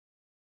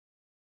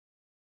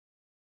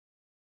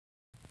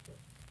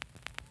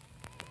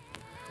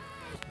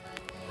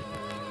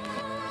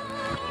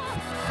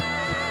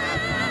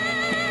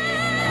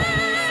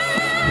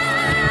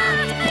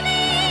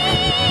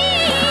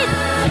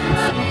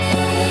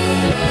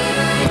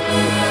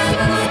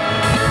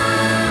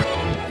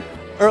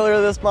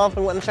this month,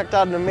 we went and checked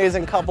out an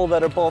amazing couple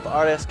that are both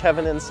artists,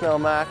 Kevin and Snow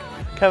Mack.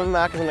 Kevin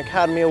Mack is an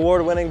Academy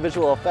Award-winning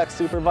visual effects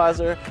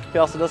supervisor. He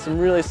also does some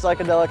really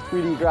psychedelic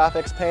 3D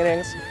graphics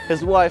paintings.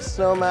 His wife,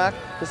 Snow Mack,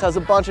 just has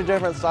a bunch of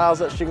different styles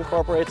that she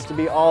incorporates to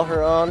be all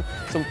her own.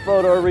 Some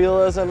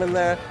photorealism in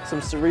there,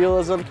 some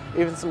surrealism,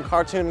 even some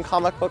cartoon and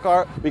comic book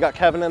art. We got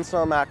Kevin and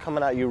Snow Mack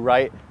coming at you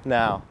right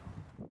now.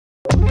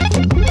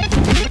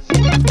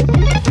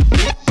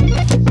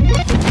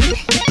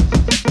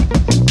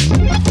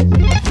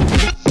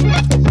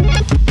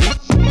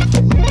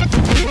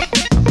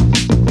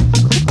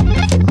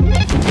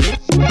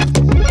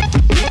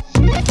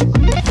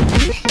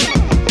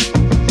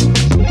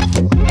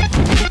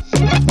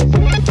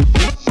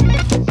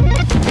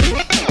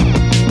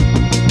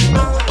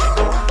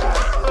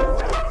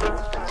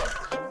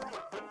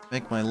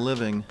 Make my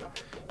living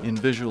in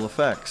visual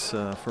effects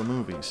for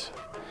movies,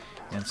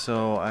 and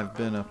so I've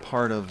been a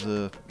part of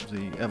the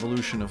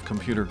evolution of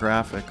computer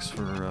graphics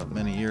for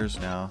many years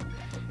now,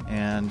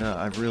 and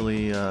I've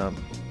really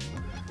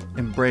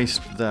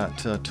embraced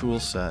that tool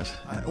set.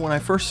 When I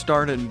first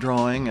started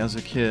drawing as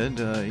a kid,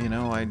 you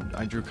know,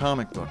 I drew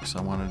comic books.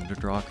 I wanted to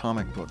draw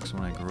comic books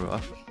when I grew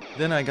up.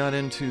 Then I got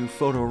into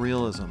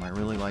photorealism. I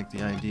really liked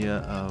the idea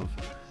of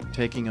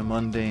taking a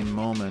mundane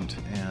moment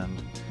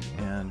and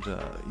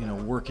you know,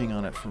 working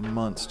on it for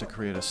months to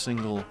create a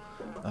single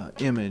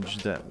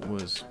image that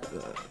was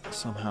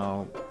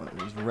somehow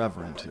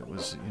reverent. It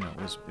was, you know,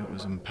 it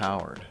was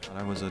empowered.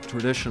 I was a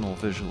traditional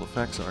visual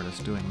effects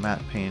artist doing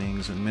matte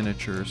paintings and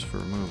miniatures for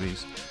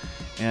movies,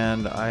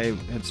 and I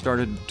had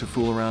started to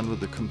fool around with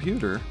the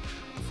computer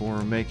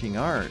for making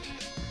art,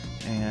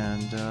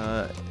 and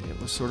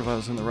it was sort of, I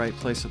was in the right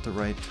place at the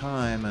right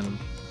time, and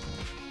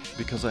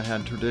because I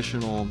had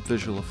traditional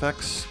visual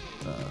effects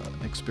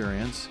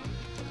experience,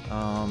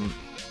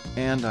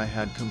 and I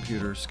had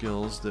computer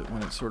skills, that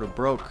when it sort of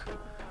broke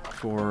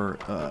for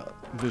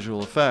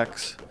visual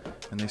effects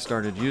and they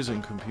started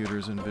using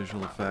computers in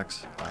visual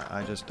effects,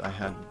 I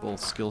had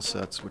both skill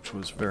sets, which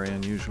was very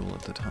unusual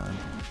at the time.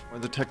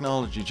 The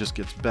technology just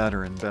gets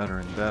better and better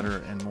and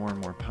better and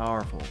more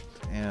powerful,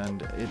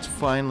 and it's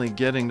finally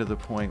getting to the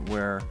point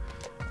where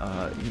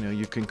you know,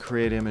 you can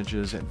create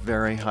images at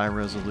very high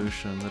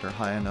resolution that are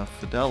high enough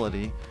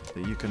fidelity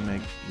that you can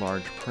make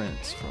large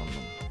prints from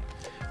them.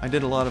 I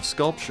did a lot of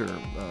sculpture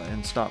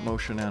and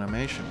stop-motion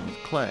animation with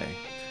clay,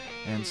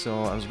 and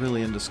so I was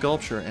really into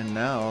sculpture, and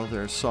now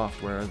there's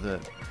software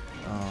that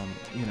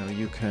you know,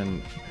 you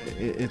can,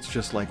 it's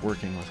just like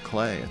working with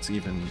clay. It's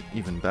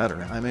even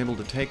better. I'm able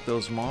to take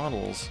those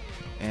models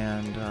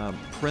and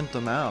print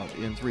them out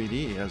in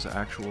 3D as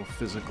actual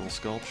physical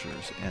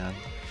sculptures, and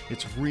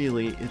it's a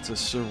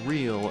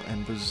surreal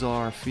and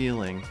bizarre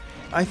feeling.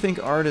 I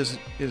think art is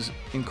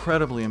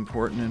incredibly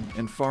important,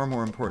 and far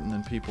more important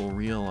than people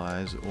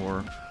realize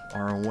or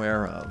are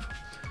aware of,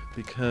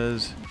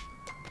 because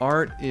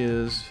art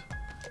is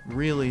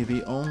really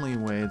the only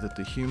way that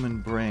the human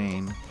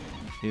brain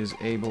is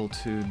able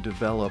to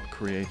develop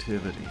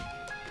creativity.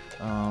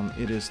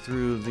 It is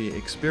through the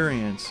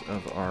experience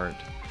of art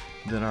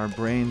that our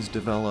brains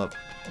develop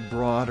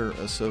broader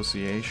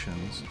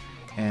associations,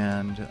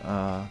 and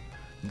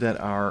that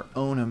our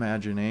own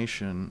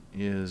imagination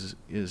is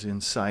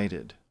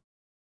incited.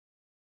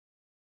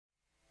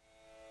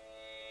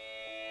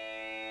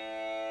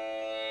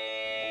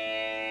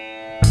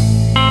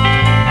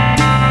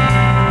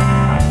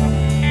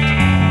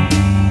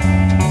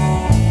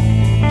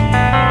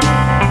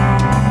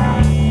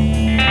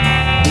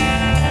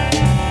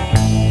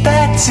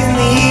 Bats in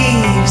the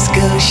eaves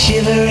go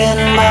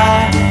shivering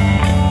by.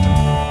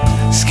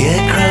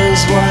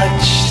 Scarecrows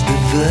watch the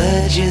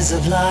verges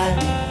of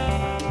life.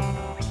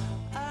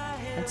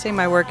 I'd say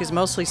my work is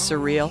mostly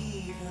surreal.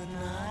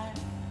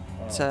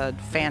 It's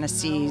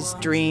fantasies,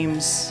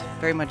 dreams,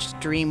 very much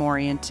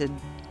dream-oriented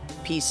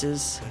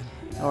pieces,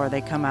 or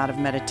they come out of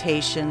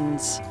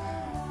meditations.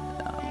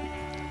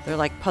 They're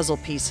like puzzle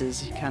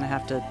pieces. You kind of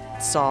have to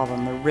solve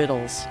them. They're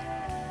riddles.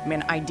 I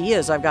mean,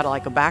 ideas, I've got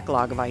like a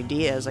backlog of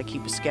ideas. I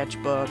keep a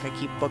sketchbook. I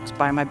keep books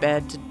by my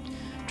bed to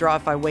draw.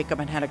 If I wake up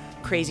and had a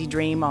crazy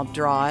dream, I'll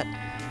draw it.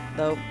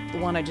 The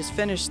one I just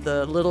finished,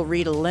 the Little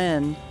Rita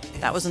Lynn,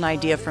 that was an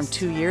idea from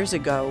 2 years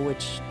ago,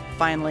 which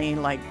finally,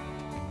 like,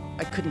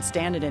 I couldn't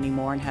stand it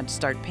anymore and had to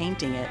start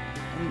painting it.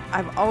 And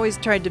I've always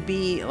tried to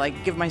be,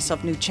 like, give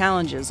myself new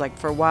challenges. Like,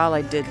 for a while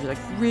I did, like,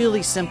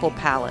 really simple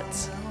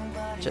palettes.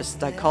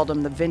 I called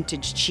them the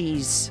Vintage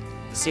Cheese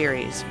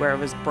series, where it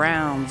was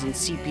browns and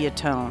sepia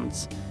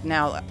tones.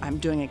 Now I'm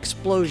doing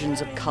explosions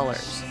of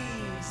colors.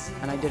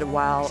 And I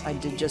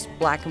did just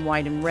black and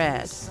white and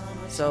red.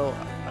 So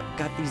I've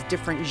got these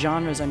different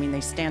genres. I mean,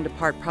 they stand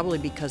apart probably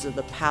because of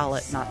the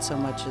palette, not so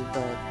much of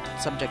the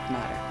subject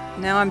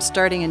matter. Now I'm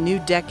starting a new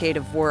decade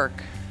of work,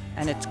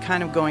 and it's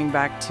kind of going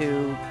back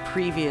to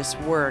previous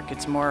work.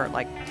 It's more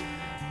like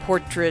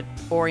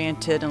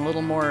portrait-oriented and a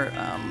little more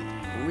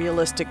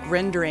realistic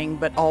rendering,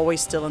 but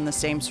always still in the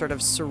same sort of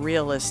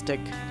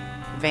surrealistic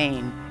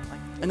vein.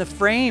 And the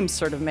frame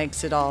sort of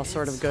makes it all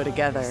sort of go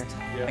together.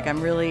 Yeah. Like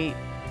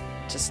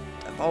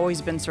I've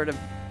always been sort of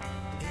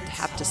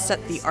have to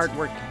set the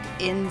artwork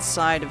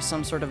inside of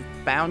some sort of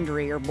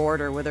boundary or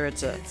border, whether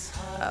it's a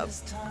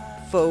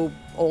faux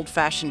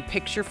old-fashioned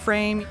picture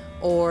frame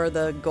or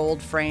the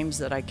gold frames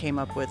that I came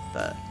up with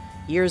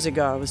years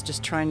ago. I was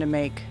just trying to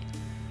make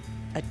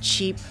a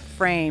cheap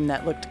frame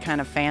that looked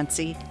kind of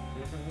fancy.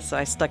 So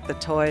I stuck the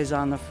toys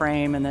on the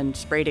frame and then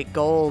sprayed it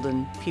gold,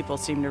 and people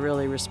seemed to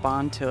really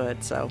respond to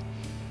it, so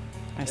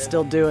I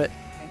still do it.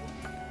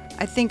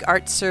 I think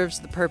art serves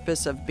the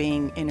purpose of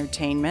being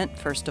entertainment,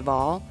 first of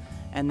all,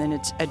 and then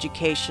it's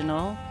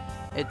educational,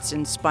 it's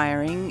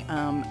inspiring.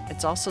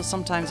 It's also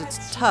sometimes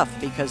it's tough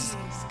because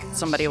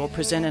somebody will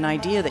present an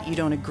idea that you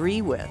don't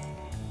agree with,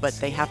 but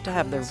they have to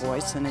have their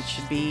voice, and it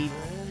should be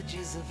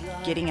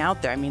getting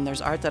out there. I mean,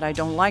 there's art that I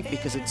don't like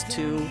because it's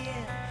too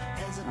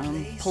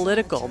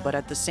political, but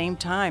at the same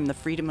time, the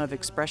freedom of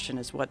expression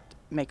is what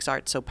makes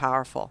art so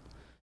powerful.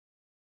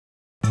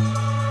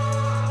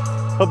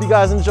 Hope you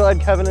guys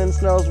enjoyed Kevin and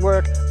Snow's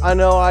work. I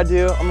know I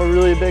do. I'm a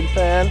really big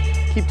fan.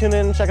 Keep tuning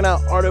in and checking out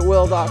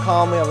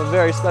artatwill.com. We have a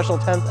very special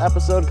 10th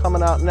episode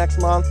coming out next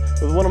month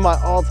with one of my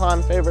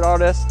all-time favorite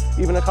artists,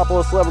 even a couple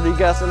of celebrity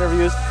guest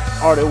interviews.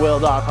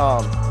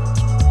 artatwill.com.